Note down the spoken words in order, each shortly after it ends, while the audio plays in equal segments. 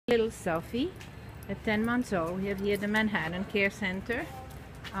Little Sophie at 10 months old. We have here the Manhattan Care Center.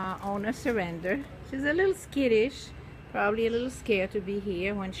 Owner surrender. She's a little skittish, probably a little scared to be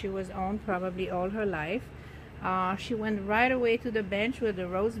here when she was owned probably all her life. She went right away to the bench where the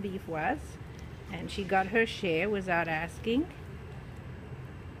roast beef was, and she got her share without asking.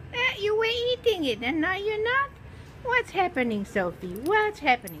 You were eating it and now you're not? What's happening, Sophie? What's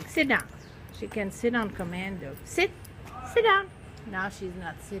happening? Sit down. She can sit on command though. Sit down. Now she's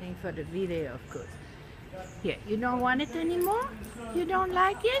not sitting for the video, of course. Here, you don't want it anymore? You don't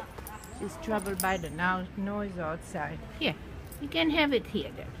like it? She's troubled by the noise outside. Here, you can have it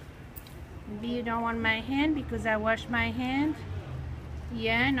here then. Maybe you don't want my hand because I washed my hand?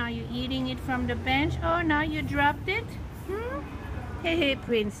 Yeah, now you're eating it from the bench? Oh, now you dropped it? Hey,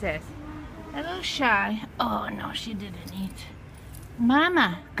 princess. A little shy. Oh, no, she didn't eat.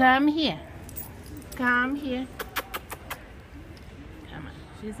 Mama, come here. Come here. Come on.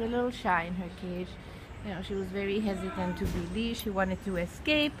 She's a little shy in her cage. You know, she was very hesitant to release. She wanted to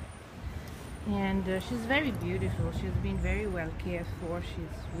escape. And she's very beautiful. She's been very well cared for.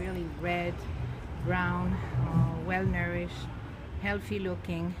 She's really red, brown, well nourished, healthy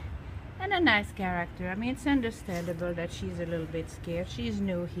looking, and a nice character. I mean, it's understandable that she's a little bit scared. She's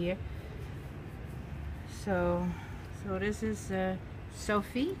new here. So this is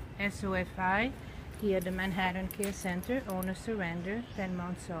Sophie, S-O-F-I, here at the Manhattan Care Center. Owner surrender, 10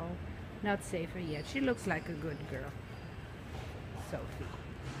 months old. Not safer yet. She looks like a good girl. Sophie.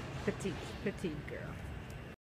 Petite girl.